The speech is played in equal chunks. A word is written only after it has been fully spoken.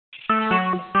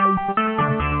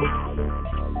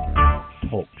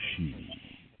Talk show.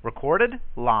 Recorded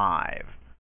live.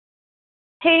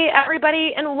 Hey,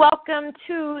 everybody, and welcome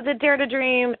to the Dare to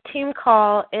Dream team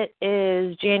call. It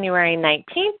is January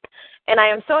 19th, and I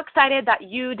am so excited that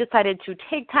you decided to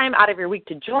take time out of your week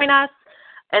to join us.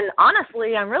 And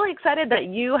honestly, I'm really excited that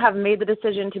you have made the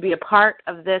decision to be a part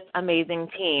of this amazing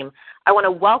team. I want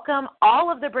to welcome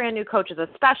all of the brand new coaches,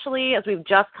 especially as we've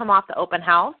just come off the open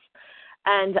house.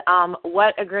 And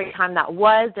what a great time that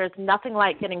was. There's nothing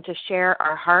like getting to share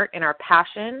our heart and our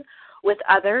passion with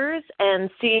others and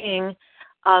seeing,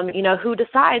 who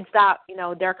decides that,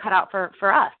 they're cut out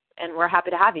for us. And we're happy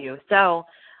to have you. So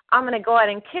I'm going to go ahead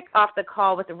and kick off the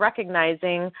call with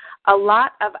recognizing a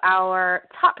lot of our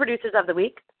top producers of the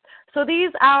week. So these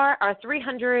are our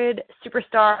 300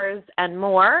 superstars and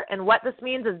more. And what this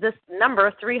means is this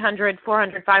number, 300,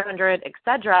 400, 500,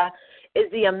 etc., is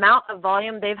the amount of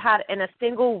volume they've had in a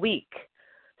single week.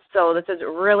 So this is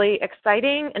really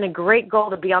exciting and a great goal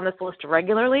to be on this list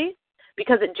regularly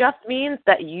because it just means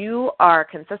that you are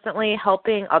consistently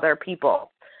helping other people.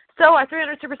 So our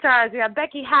 300 superstars, we have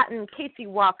Becky Hatton, Casey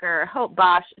Walker, Hope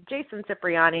Bosch, Jason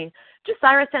Cipriani,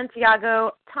 Josira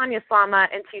Santiago, Tanya Slama,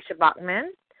 and Tisha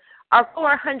Bachman. Our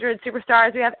 400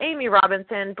 superstars, we have Amy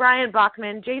Robinson, Brian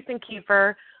Bachman, Jason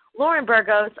Kiefer, Lauren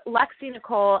Burgos, Lexi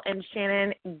Nicole, and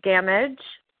Shannon Gamage.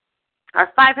 Our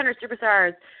 500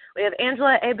 superstars, we have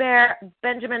Angela Hebert,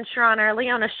 Benjamin Schroner,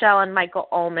 Leona Schell, and Michael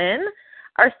Ullman.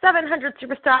 Our 700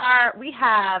 superstar, we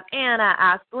have Anna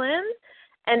Asplin.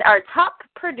 And our top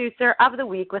producer of the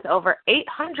week with over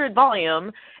 800 volume,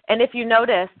 and if you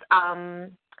notice, her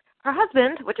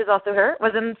husband, which is also her,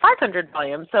 was in 500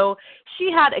 volume. So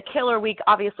she had a killer week,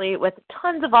 obviously, with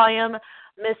tons of volume.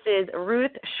 Mrs.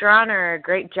 Ruth Schroner.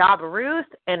 Great job, Ruth,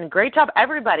 and great job,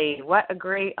 everybody. What a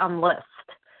great list.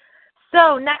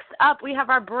 So next up, we have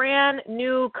our brand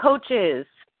new coaches,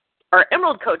 or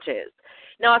Emerald coaches.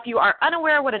 Now, if you are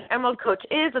unaware what an Emerald coach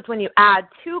is, it's when you add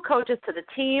 2 coaches to the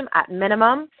team at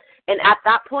minimum, and at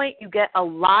that point, you get a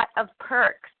lot of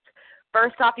perks.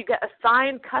 First off, you get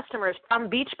assigned customers from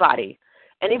Beachbody.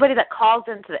 Anybody that calls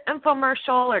into the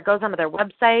infomercial or goes onto their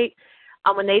website,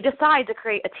 when they decide to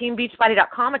create a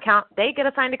teambeachbody.com account, they get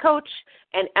assigned a coach,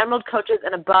 and Emerald coaches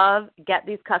and above get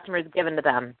these customers given to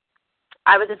them.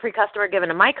 I was a free customer given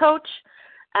to my coach,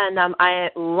 and a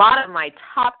lot of my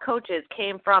top coaches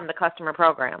came from the customer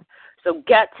program. So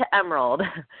get to Emerald.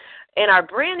 In our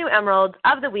brand new Emeralds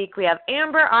of the week, we have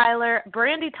Amber Eiler,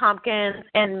 Brandy Tompkins,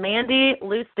 and Mandy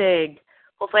Lustig.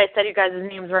 Hopefully I said you guys'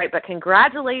 names right, but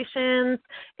congratulations.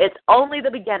 It's only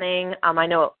the beginning. I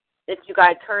know if you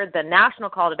guys heard the national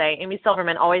call today, Amy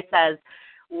Silverman always says,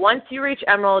 once you reach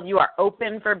Emerald, you are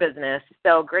open for business.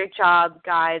 So great job,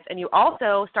 guys. And you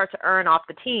also start to earn off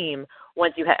the team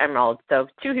once you hit Emerald. So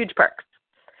 2 huge perks.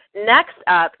 Next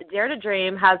up, Dare to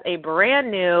Dream has a brand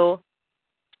new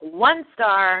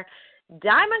 1-star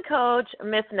diamond coach,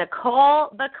 Miss Nicole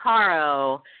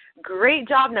Vaccaro. Great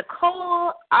job,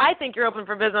 Nicole. I think you're open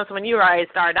for business when you are a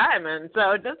star diamond.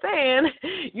 So just saying,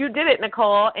 you did it,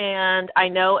 Nicole. And I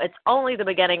know it's only the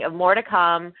beginning of more to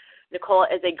come. Nicole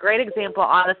is a great example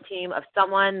on this team of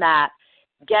someone that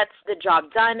gets the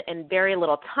job done in very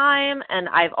little time, and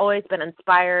I've always been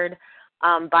inspired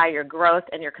by your growth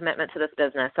and your commitment to this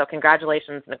business. So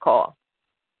congratulations, Nicole.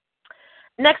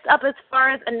 Next up, as far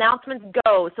as announcements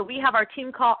go, so we have our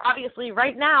team call, obviously,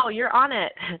 right now. You're on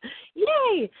it.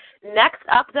 Yay! Next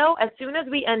up, though, as soon as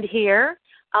we end here,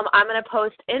 I'm going to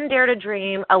post in Dare to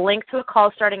Dream a link to a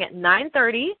call starting at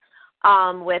 9:30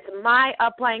 with my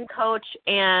upline coach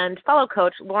and fellow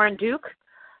coach, Lauren Duke,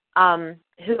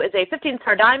 who is a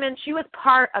 15-star diamond. She was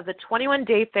part of the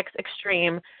 21-Day Fix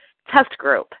Extreme test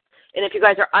group. And if you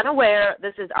guys are unaware,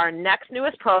 this is our next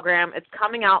newest program. It's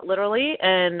coming out literally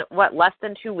in, less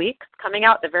than 2 weeks, coming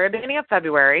out at the very beginning of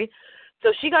February.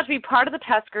 So she got to be part of the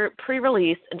test group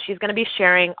pre-release, and she's going to be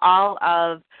sharing all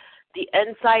of the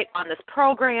insight on this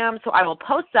program. So I will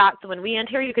post that. So when we end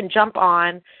here, you can jump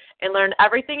on and learn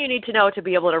everything you need to know to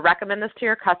be able to recommend this to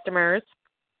your customers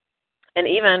and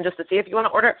even just to see if you want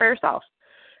to order it for yourself.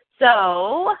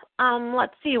 So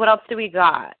let's see, what else do we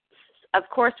got? Of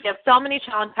course, we have so many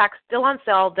challenge packs still on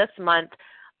sale this month.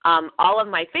 All of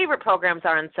my favorite programs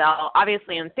are on sale.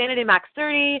 Obviously, Insanity Max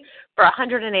 30 for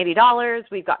 $180.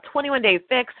 We've got 21-Day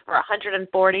Fix for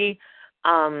 $140,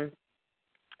 and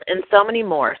so many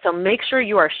more. So make sure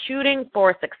you are shooting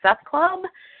for Success Club.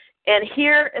 And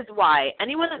here is why.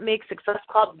 Anyone that makes Success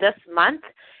Club this month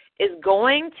is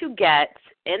going to get,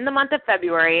 in the month of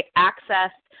February,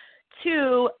 access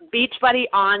to Beachbody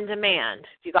On Demand.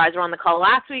 If you guys were on the call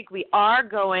last week, we are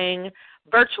going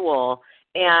virtual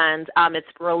and it's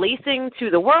releasing to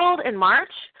the world in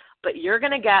March, but you're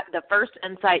going to get the first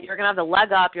insight. You're going to have the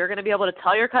leg up. You're going to be able to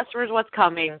tell your customers what's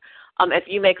coming if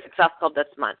you make Success Club this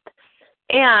month.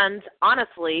 And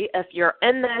honestly, if you're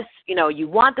in this, you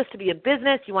want this to be a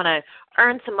business, you want to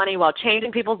earn some money while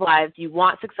changing people's lives, you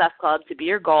want Success Club to be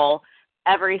your goal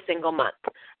every single month.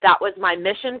 That was my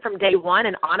mission from day one,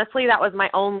 and honestly, that was my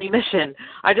only mission.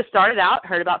 I just started out,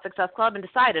 heard about Success Club, and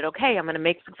decided, okay, I'm going to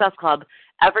make Success Club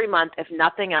every month, if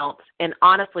nothing else. And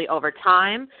honestly, over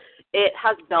time, it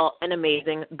has built an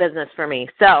amazing business for me.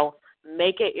 So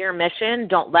make it your mission.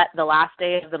 Don't let the last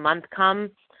day of the month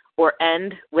come or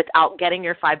end without getting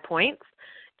your 5 points.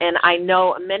 And I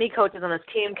know many coaches on this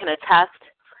team can attest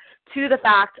to the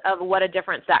fact of what a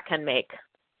difference that can make.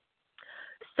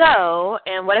 So,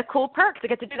 and what a cool perk to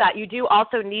get to do that. You do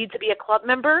also need to be a club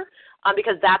member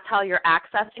because that's how you're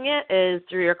accessing it, is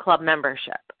through your club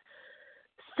membership.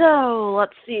 So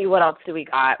let's see, what else do we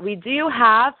got? We do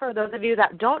have, for those of you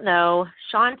that don't know,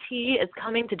 Shaun T is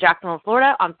coming to Jacksonville,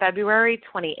 Florida on February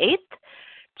 28th.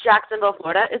 Jacksonville,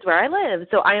 Florida is where I live.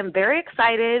 So I am very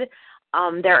excited.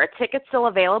 There are tickets still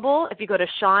available. If you go to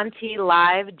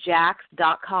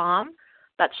ShaunTLiveJax.com,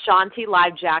 that's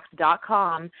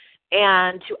ShaunTLiveJax.com.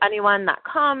 And to anyone that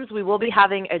comes, we will be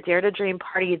having a Dare to Dream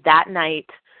party that night.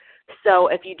 So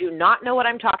if you do not know what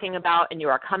I'm talking about and you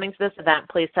are coming to this event,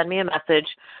 please send me a message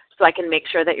so I can make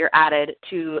sure that you're added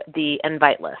to the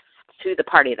invite list to the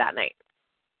party that night.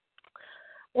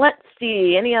 Let's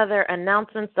see, any other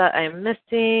announcements that I'm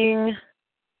missing?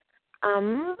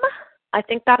 I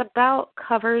think that about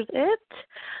covers it.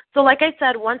 So like I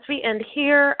said, once we end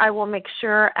here, I will make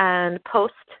sure and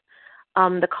post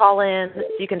the call-in. So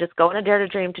you can just go into Dare to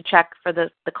Dream to check for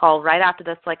the call right after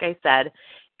this, like I said.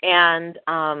 And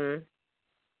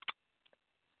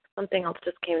something else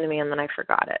just came to me and then I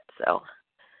forgot it. So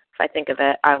if I think of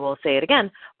it, I will say it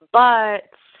again. But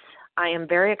I am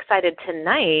very excited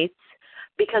tonight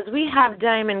because we have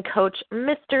Diamond Coach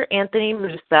Mr. Anthony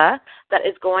MOUSSA that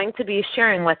is going to be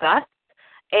sharing with us.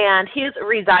 And he is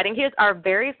our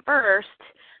very first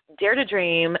Dare to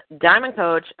Dream Diamond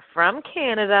Coach from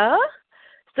Canada.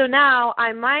 So now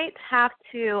I might have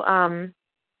to,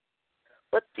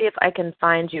 let's see if I can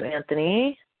find you,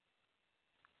 Anthony,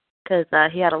 because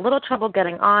he had a little trouble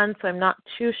getting on, so I'm not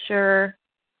too sure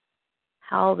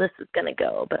how this is going to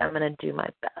go, but I'm going to do my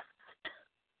best.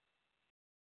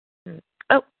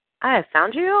 Oh, I have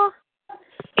found you.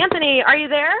 Anthony, are you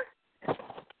there?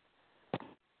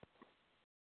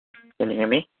 Can you hear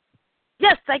me?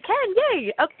 Yes, I can.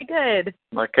 Yay. Okay, good.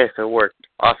 Okay, so it worked.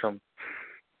 Awesome.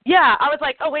 Yeah, I was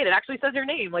like, oh, wait, it actually says your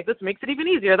name. Like, this makes it even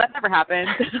easier. That never happened.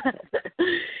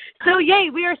 So, yay,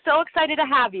 we are so excited to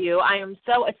have you. I am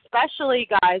so, especially,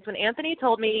 guys, when Anthony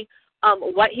told me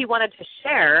what he wanted to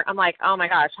share, I'm like, oh, my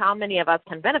gosh, how many of us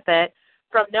can benefit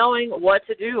from knowing what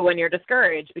to do when you're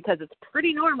discouraged? Because it's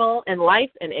pretty normal in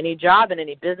life, in any job, in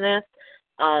any business,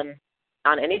 on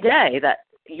any day that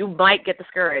you might get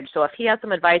discouraged. So if he has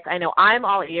some advice, I know I'm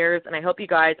all ears, and I hope you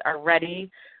guys are ready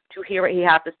to hear what he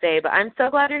has to say. But I'm so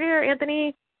glad you're here,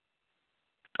 Anthony.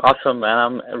 Awesome, and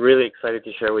I'm really excited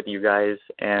to share with you guys.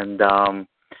 And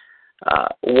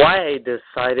why I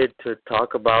decided to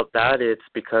talk about that, it's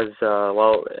because,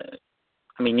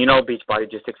 Beachbody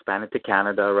just expanded to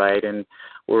Canada, right? And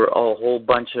we're a whole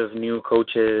bunch of new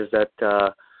coaches that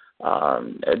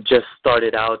just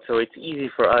started out. So it's easy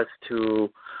for us to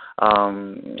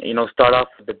start off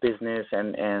with the business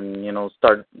and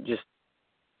start just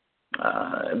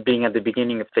being at the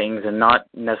beginning of things and not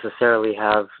necessarily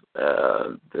have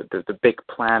the big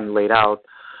plan laid out.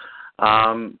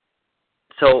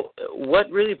 So what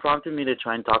really prompted me to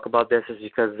try and talk about this is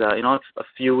because, a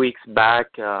few weeks back,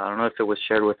 I don't know if it was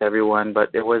shared with everyone,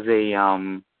 but there was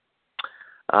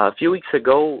a few weeks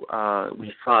ago,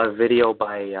 we saw a video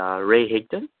by Ray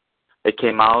Higdon that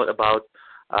came out about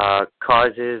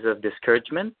causes of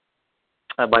discouragement.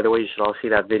 By the way, you should all see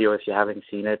that video if you haven't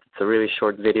seen it. It's a really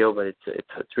short video, but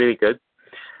it's really good.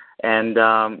 And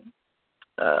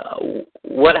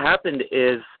what happened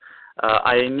is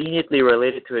I immediately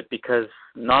related to it because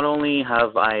not only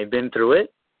have I been through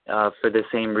it for the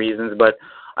same reasons, but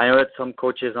I know that some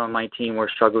coaches on my team were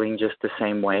struggling just the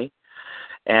same way.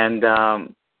 And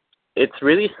it's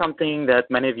really something that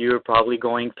many of you are probably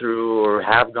going through or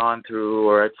have gone through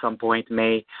or at some point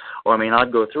may or may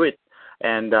not go through it.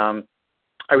 And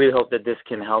I really hope that this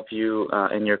can help you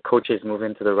and your coaches move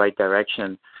into the right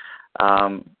direction.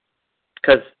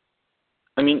 Because,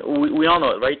 we all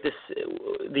know it, right?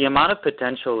 The amount of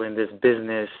potential in this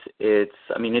business, it's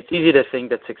easy to think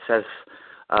that success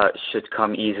should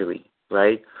come easily,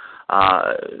 right?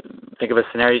 Think of a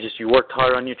scenario, just you worked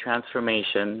hard on your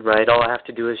transformation, right? All I have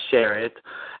to do is share it,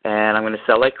 and I'm going to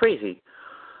sell like crazy.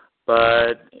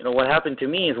 But, what happened to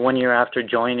me is 1 year after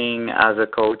joining as a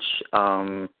coach,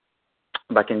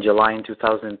 back in July in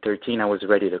 2013, I was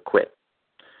ready to quit.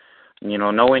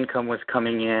 No income was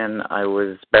coming in. I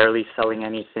was barely selling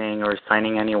anything or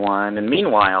signing anyone. And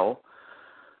meanwhile,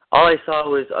 all I saw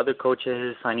was other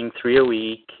coaches signing 3 a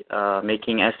week,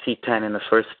 making SC10 in the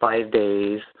first 5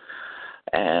 days.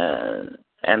 And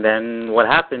then what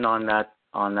happened on that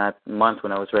month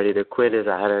when I was ready to quit is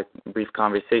I had a brief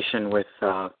conversation with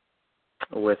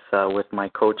my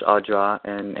coach Audra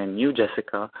and you,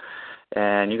 Jessica,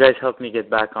 and you guys helped me get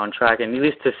back on track. And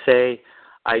needless to say,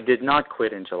 I did not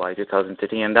quit in July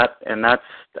 2015, and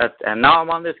now I'm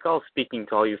on this call speaking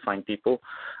to all you fine people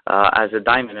as a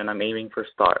diamond, and I'm aiming for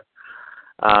star.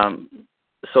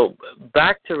 So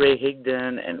back to Ray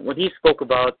Higdon, and what he spoke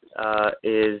about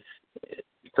is,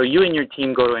 so you and your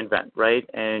team go to an event, right?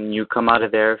 And you come out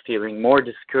of there feeling more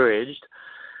discouraged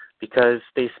because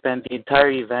they spent the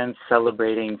entire event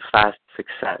celebrating fast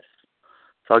success.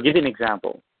 So I'll give you an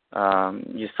example.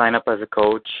 You sign up as a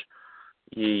coach.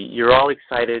 You're all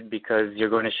excited because you're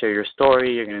going to share your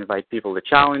story. You're going to invite people to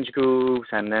challenge groups,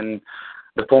 and then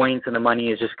the points and the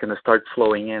money is just going to start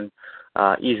flowing in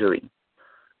easily.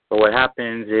 But what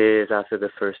happens is after the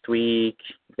first week,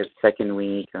 the second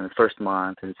week, and the first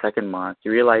month, and the second month,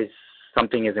 you realize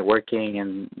something isn't working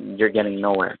and you're getting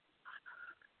nowhere.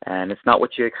 And it's not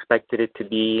what you expected it to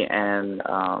be, and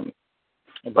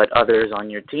but others on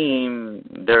your team,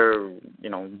 they're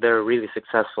really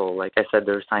successful. Like I said,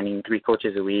 they're signing 3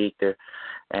 coaches a week,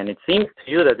 and it seems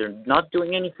to you that they're not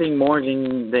doing anything more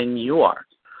than you are.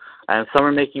 And some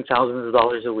are making thousands of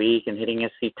dollars a week and hitting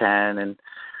SC10,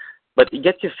 but it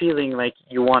gets you feeling like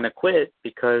you want to quit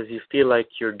because you feel like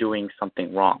you're doing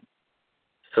something wrong.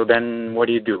 So then what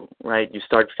do, right? You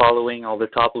start following all the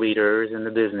top leaders in the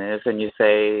business, and you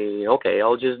say, okay,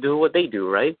 I'll just do what they do,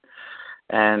 right?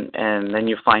 And then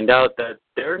you find out that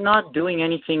they're not doing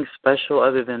anything special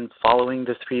other than following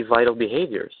the 3 vital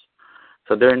behaviors.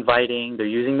 So they're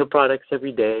using the products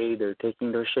every day, they're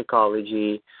taking their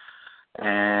Shakeology,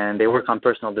 and they work on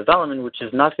personal development, which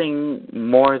is nothing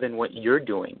more than what you're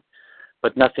doing,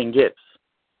 but nothing gives.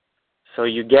 So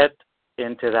you get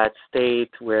into that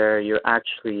state where you're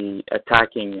actually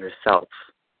attacking yourself,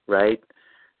 right?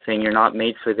 Saying you're not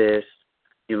made for this,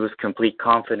 you lose complete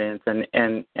confidence,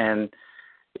 and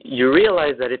you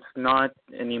realize that it's not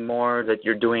anymore that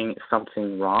you're doing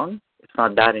something wrong. It's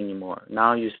not that anymore.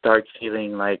 Now you start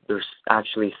feeling like there's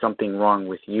actually something wrong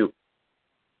with you.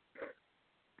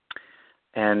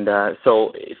 And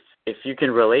so if you can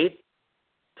relate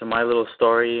to my little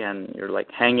story and you're like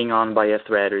hanging on by a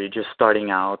thread, or you're just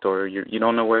starting out, or you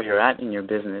don't know where you're at in your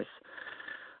business,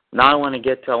 now I want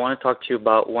to talk to you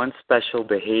about one special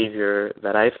behavior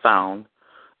that I found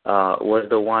was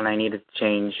the one I needed to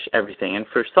change everything. And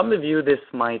for some of you, this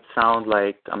might sound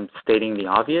like I'm stating the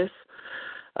obvious,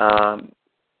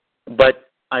 but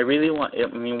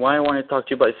why I want to talk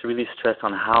to you about is to really stress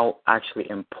on how actually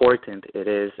important it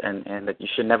is, and that you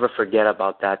should never forget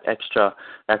about that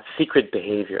secret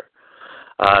behavior.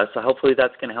 So hopefully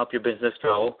that's going to help your business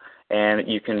grow, and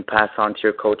you can pass on to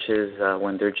your coaches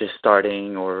when they're just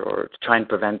starting, or try and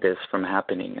prevent this from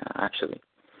happening, actually.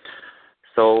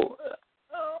 So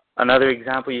another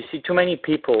example, you see too many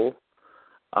people,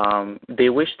 they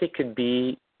wish they could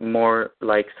be more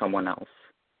like someone else.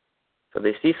 So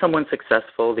they see someone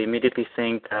successful, they immediately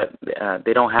think that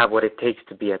they don't have what it takes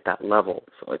to be at that level.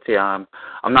 So let's say I'm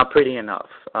not pretty enough.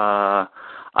 I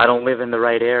don't live in the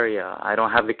right area. I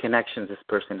don't have the connections this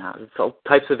person has. It's all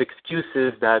types of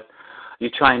excuses that you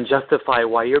try and justify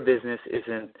why your business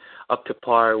isn't up to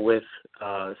par with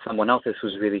someone else's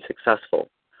who's really successful.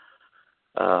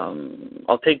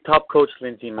 I'll take top coach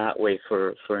Lindsay Matway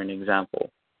for an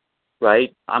example.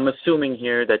 Right? I'm assuming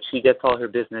here that she gets all her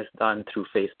business done through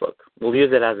Facebook. We'll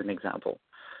use it as an example.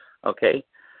 Okay?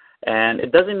 And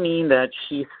it doesn't mean that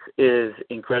she is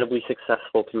incredibly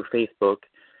successful through Facebook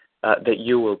that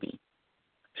you will be.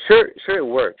 Sure it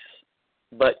works.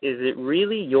 But is it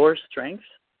really your strength?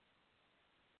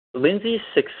 Lindsay's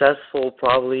successful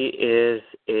probably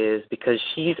is because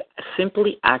she's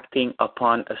simply acting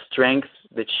upon a strength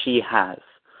that she has.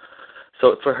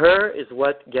 So for her is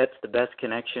what gets the best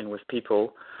connection with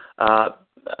people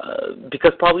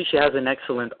because probably she has an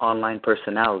excellent online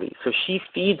personality. So she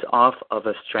feeds off of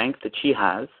a strength that she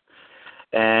has,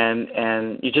 and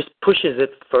it just pushes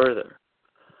it further,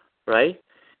 right?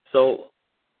 So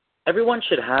everyone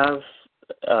should have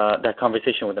that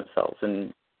conversation with themselves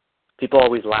and People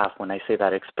always laugh when I say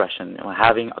that expression,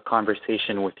 having a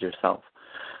conversation with yourself.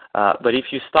 But if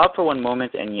you stop for one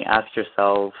moment and you ask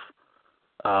yourself,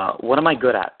 what am I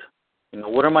good at?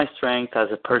 What are my strengths as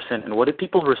a person, and what do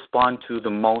people respond to the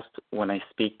most when I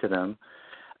speak to them?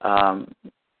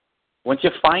 Once you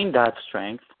find that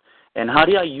strength, and how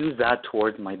do I use that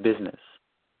towards my business?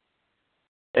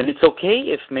 And it's okay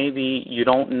if maybe you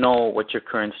don't know what your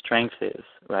current strength is,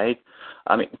 right?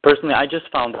 I mean, personally, I just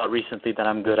found out recently that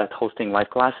I'm good at hosting live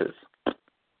classes.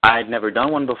 I'd never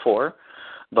done one before,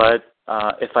 but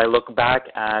if I look back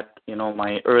at,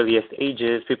 my earliest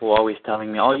ages, people were always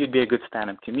telling me, oh, you'd be a good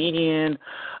stand-up comedian,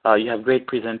 you have great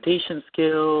presentation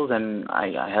skills, and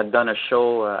I had done a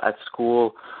show at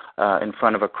school in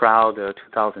front of a crowd,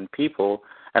 2,000 people,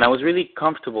 and I was really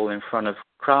comfortable in front of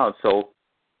crowds. So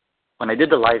when I did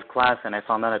the live class and I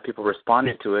found out that people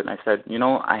responded to it, and I said,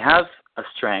 I have a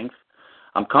strength,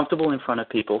 I'm comfortable in front of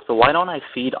people, so why don't I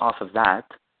feed off of that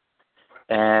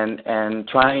and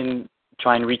try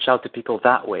and reach out to people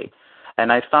that way?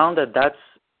 And I found that that's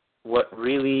what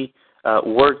really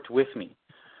worked with me.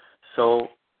 So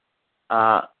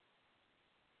what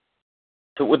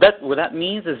that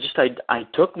means is just I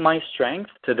took my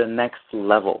strength to the next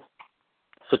level.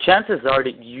 So chances are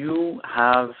that you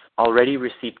have already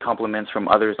received compliments from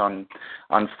others on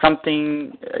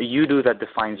something you do that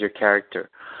defines your character,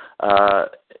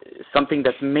 something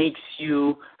that makes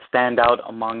you stand out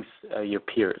amongst your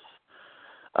peers.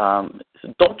 So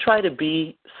don't try to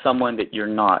be someone that you're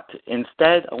not.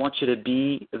 Instead, I want you to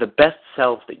be the best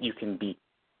self that you can be.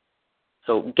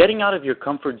 So getting out of your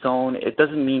comfort zone, it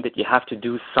doesn't mean that you have to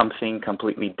do something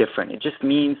completely different. It just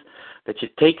means that you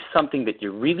take something that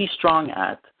you're really strong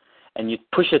at and you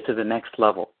push it to the next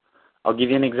level. I'll give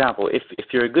you an example. If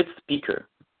you're a good speaker,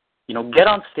 get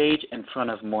on stage in front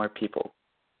of more people.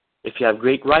 If you have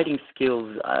great writing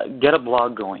skills, get a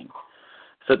blog going.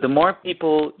 So the more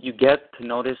people you get to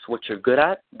notice what you're good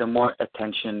at, the more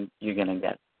attention you're going to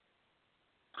get.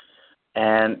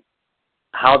 And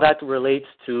how that relates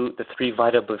to the 3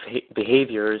 vital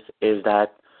behaviors is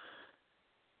that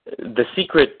the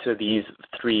secret to these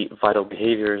 3 vital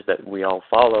behaviors that we all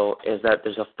follow is that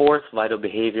there's a 4th vital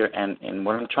behavior, and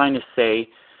what I'm trying to say,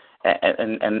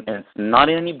 and it's not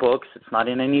in any books, it's not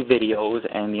in any videos,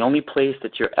 and the only place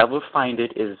that you'll ever find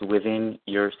it is within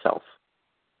yourself.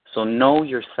 So know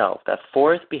yourself. That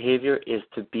 4th behavior is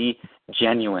to be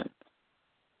genuine.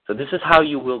 So this is how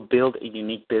you will build a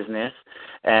unique business,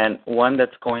 and one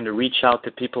that's going to reach out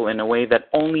to people in a way that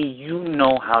only you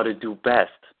know how to do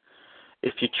best.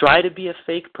 If you try to be a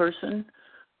fake person,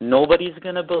 nobody's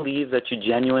going to believe that you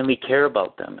genuinely care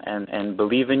about them and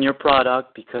believe in your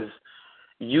product, because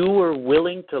you were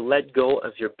willing to let go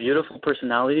of your beautiful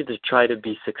personality to try to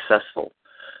be successful.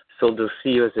 So they'll see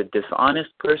you as a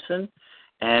dishonest person.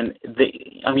 And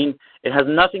it has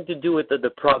nothing to do with that the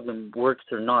program works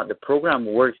or not. The program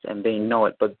works and they know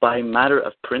it, but by matter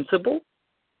of principle,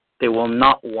 they will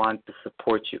not want to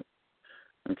support you.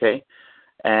 Okay?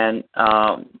 And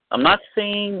I'm not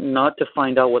saying not to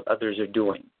find out what others are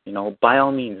doing. By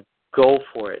all means, go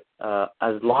for it.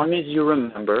 As long as you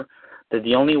remember that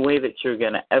the only way that you're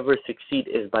going to ever succeed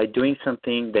is by doing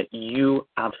something that you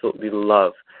absolutely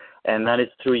love. And that is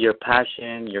through your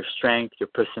passion, your strength, your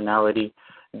personality.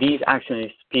 These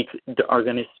actually are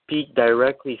going to speak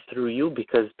directly through you,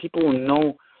 because people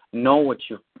know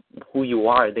who you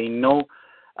are. They know,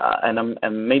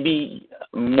 and maybe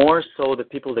more so the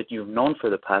people that you've known for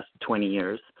the past 20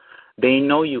 years, they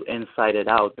know you inside and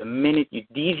out. The minute you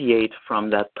deviate from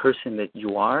that person that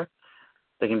you are,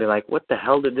 they can be like, what the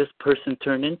hell did this person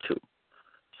turn into?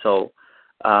 So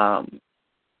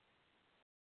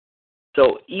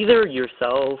either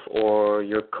yourself or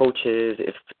your coaches,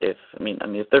 if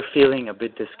they're feeling a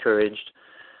bit discouraged,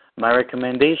 my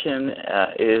recommendation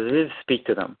is speak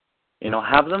to them.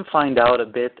 Have them find out a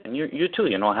bit, and you too,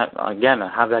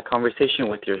 have that conversation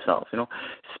with yourself.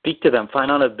 Speak to them, find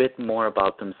out a bit more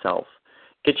about themselves.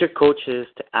 Get your coaches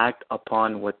to act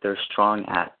upon what they're strong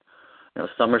at.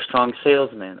 Some are strong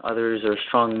salesmen, others are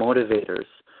strong motivators.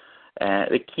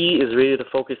 The key is really to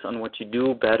focus on what you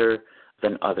do better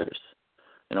than others.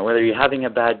 Whether you're having a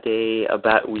bad day, a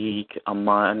bad week, a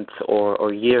month,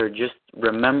 or year, just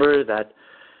remember that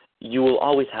you will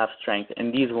always have strength,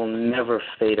 and these will never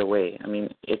fade away.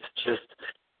 It's just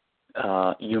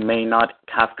you may not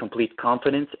have complete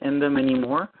confidence in them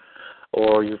anymore,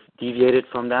 or you've deviated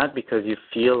from that because you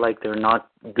feel like they're not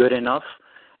good enough,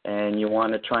 and you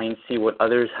want to try and see what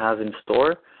others have in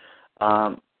store.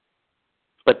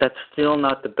 But that's still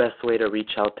not the best way to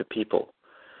reach out to people.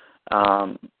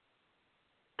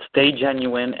 Stay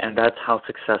genuine, and that's how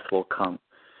success will come.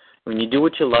 when you do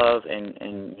what you love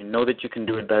and you know that you can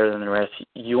do it better than the rest,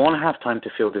 you won't have time to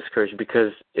feel discouraged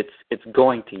because it's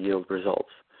going to yield results.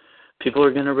 People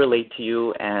are going to relate to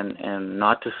you and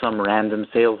not to some random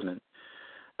salesman.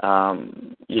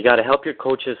 You got to help your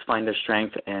coaches find their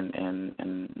strength and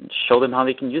show them how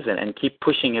they can use it and keep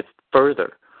pushing it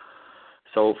further.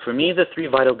 So for me, the 3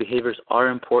 vital behaviors are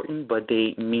important, but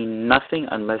they mean nothing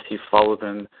unless you follow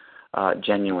them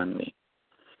genuinely.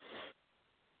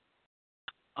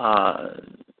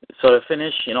 So to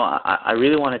finish, I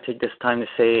really want to take this time to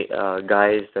say,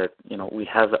 guys, that, we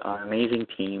have an amazing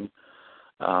team.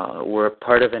 We're a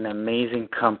part of an amazing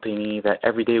company that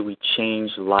every day we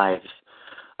change lives.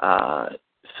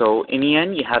 So in the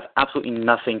end, you have absolutely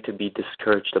nothing to be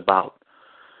discouraged about.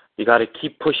 You got to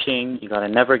keep pushing. You got to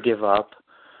never give up.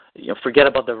 Forget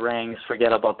about the ranks.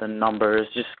 Forget about the numbers.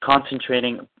 Just concentrate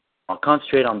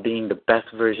on being the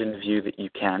best version of you that you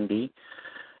can be.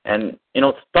 And,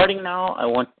 starting now,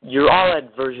 you're all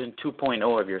at version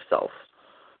 2.0 of yourself.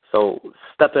 So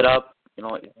step it up.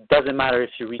 It doesn't matter if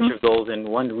you reach your goals in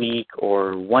 1 week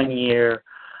or 1 year.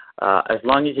 As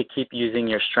long as you keep using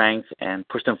your strengths and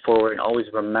push them forward, and always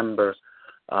remember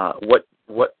what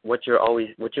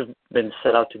you've been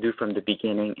set out to do from the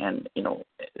beginning, and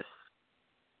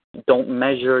don't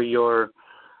measure your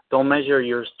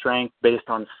strength based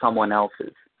on someone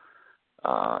else's.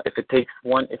 If it takes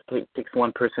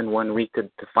one person 1 week to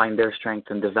find their strength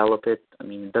and develop it,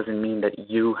 it doesn't mean that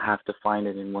you have to find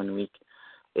it in 1 week.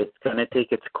 It's going to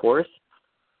take its course,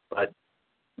 but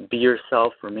be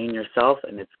yourself, remain yourself,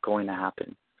 and it's going to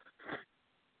happen.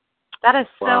 That is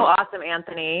so awesome,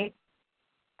 Anthony.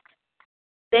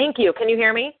 Thank you. Can you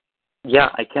hear me? Yeah,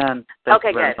 I can. Thanks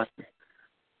okay, very good. much.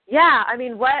 Yeah,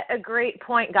 what a great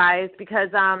point, guys, because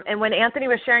and when Anthony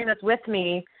was sharing this with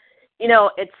me,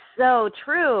 it's so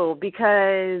true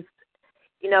because,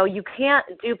 you can't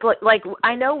duplicate.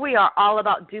 I know we are all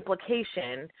about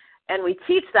duplication, and we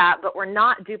teach that, but we're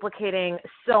not duplicating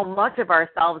so much of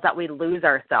ourselves that we lose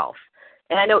ourselves.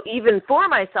 And I know even for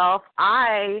myself,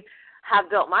 I have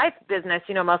built my business,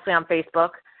 mostly on Facebook,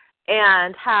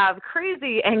 and have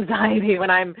crazy anxiety when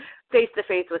I'm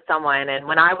face-to-face with someone. And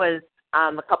when I was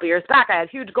a couple years back, I had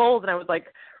huge goals, and I was,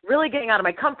 really getting out of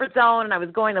my comfort zone, and I was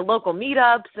going to local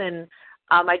meetups, and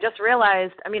I just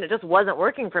realized, it just wasn't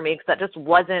working for me because that just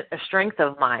wasn't a strength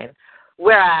of mine.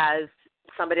 Whereas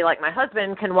somebody like my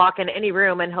husband can walk in any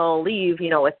room and he'll leave,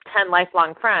 with 10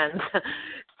 lifelong friends.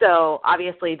 So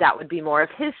obviously that would be more of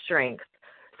his strength.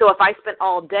 So if I spent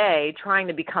all day trying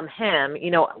to become him,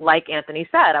 like Anthony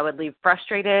said, I would leave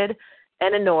frustrated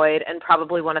and annoyed and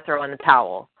probably want to throw in the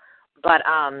towel. But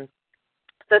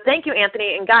so thank you,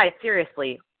 Anthony. And guys,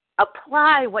 seriously,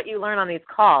 apply what you learn on these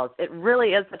calls. It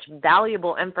really is such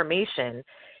valuable information.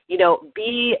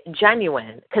 Be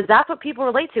genuine, because that's what people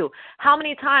relate to. How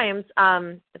many times,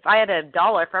 if I had $1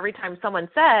 for every time someone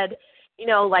said,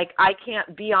 I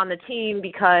can't be on the team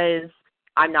because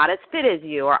I'm not as fit as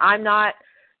you, or I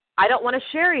don't want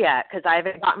to share yet because I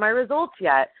haven't gotten my results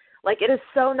yet. It is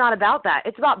so not about that.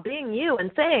 It's about being you and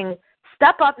saying,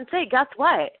 step up and say, guess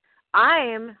what?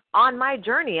 I'm on my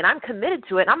journey and I'm committed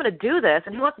to it and I'm going to do this,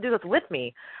 and who wants to do this with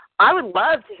me? I would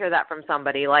love to hear that from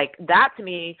somebody. That to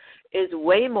me is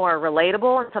way more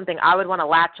relatable and something I would want to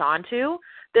latch onto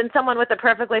than someone with a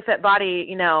perfectly fit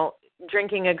body,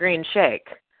 drinking a green shake.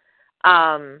 So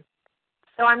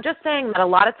I'm just saying that a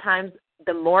lot of times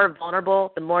the more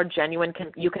vulnerable, the more genuine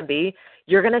you can be,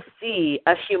 you're going to see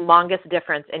a humongous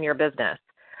difference in your business.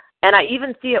 And I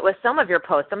even see it with some of your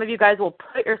posts. Some of you guys will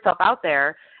put yourself out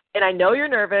there, and I know you're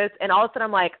nervous, and all of a sudden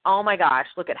I'm like, oh my gosh,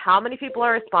 look at how many people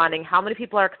are responding, how many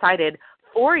people are excited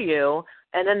for you,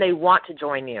 and then they want to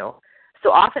join you.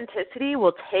 So authenticity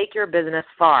will take your business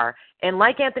far. And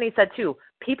like Anthony said too,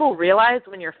 people realize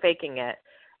when you're faking it,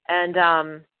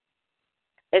 and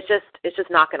it's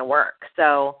just not going to work.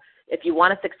 So if you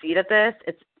want to succeed at this,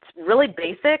 it's really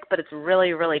basic, but it's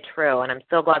really, really true. And I'm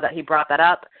so glad that he brought that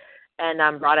up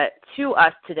and brought it to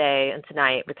us today and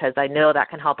tonight, because I know that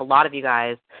can help a lot of you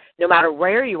guys, no matter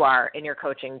where you are in your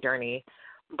coaching journey.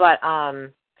 But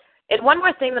and one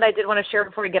more thing that I did want to share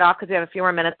before we get off, because we have a few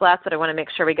more minutes left, but I want to make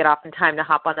sure we get off in time to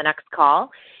hop on the next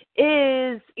call,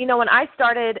 is, when I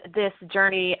started this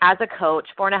journey as a coach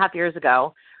 4.5 years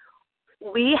ago,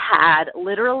 we had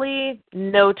literally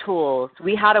no tools.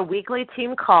 We had a weekly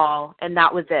team call, and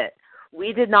that was it.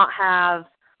 We did not have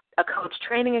a coach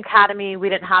training academy. We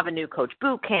didn't have a new coach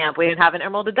boot camp. We didn't have an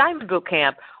Emerald to Diamond boot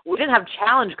camp. We didn't have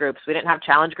challenge groups. We didn't have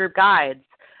challenge group guides.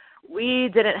 We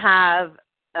didn't have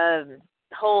a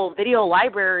whole video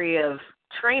library of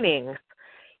trainings.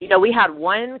 We had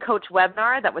one coach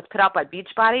webinar that was put out by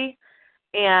Beachbody,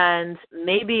 and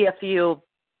maybe a few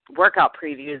workout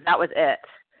previews. That was it.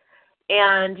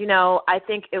 And, I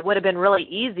think it would have been really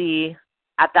easy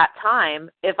at that time,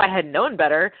 if I had known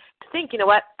better, to think,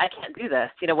 what, I can't do this.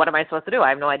 What am I supposed to do? I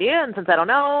have no idea, and since I don't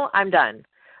know, I'm done.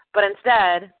 But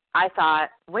instead, I thought,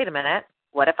 wait a minute,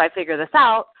 what if I figure this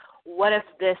out? What if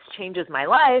this changes my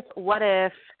life? What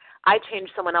if I change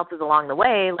someone else's along the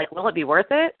way? Like, will it be worth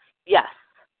it? Yes.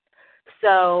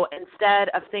 So instead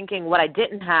of thinking what I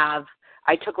didn't have,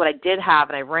 I took what I did have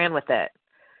and I ran with it.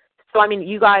 So,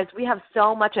 you guys, we have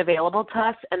so much available to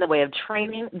us in the way of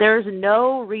training. There's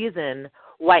no reason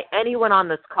why anyone on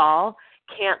this call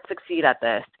can't succeed at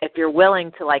this. If you're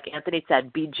willing to, like Anthony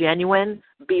said, be genuine,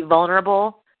 be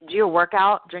vulnerable, do your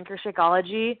workout, drink your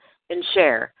Shakeology, and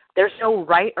share. There's no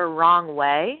right or wrong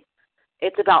way.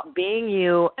 It's about being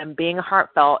you and being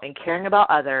heartfelt and caring about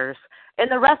others,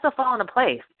 and the rest will fall into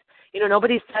place.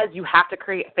 Nobody says you have to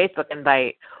create a Facebook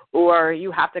invite or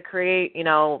you have to create,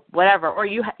 whatever, or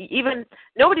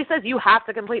nobody says you have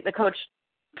to complete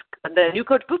the new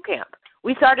coach boot camp.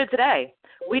 We started today.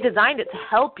 We designed it to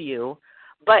help you,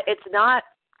 but it's not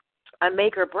a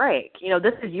make or break.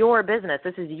 This is your business.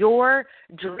 This is your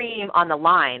dream on the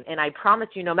line, and I promise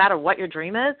you, no matter what your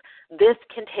dream is, this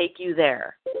can take you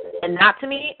there. And that, to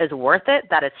me, is worth it.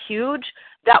 That is huge.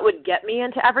 That would get me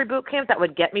into every boot camp. That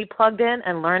would get me plugged in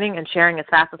and learning and sharing as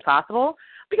fast as possible,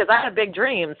 because I have big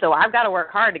dreams, so I've got to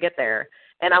work hard to get there,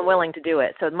 and I'm willing to do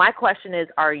it. So my question is,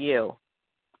 are you?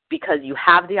 Because you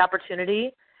have the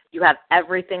opportunity, you have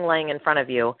everything laying in front of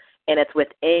you, and it's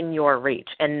within your reach.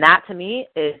 And that, to me,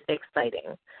 is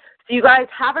exciting. So you guys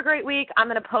have a great week. I'm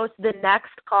going to post the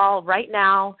next call right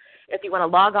now if you want to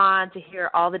log on to hear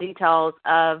all the details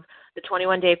of the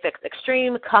 21-Day Fix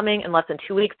Extreme coming in less than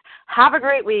 2 weeks. Have a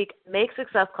great week. Make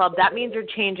Success Club. That means you're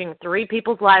changing 3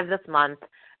 people's lives this month,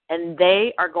 and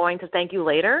they are going to thank you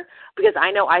later, because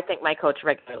I know I thank my coach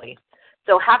regularly.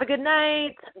 So have a good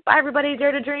night. Bye, everybody.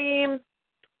 Dare to dream.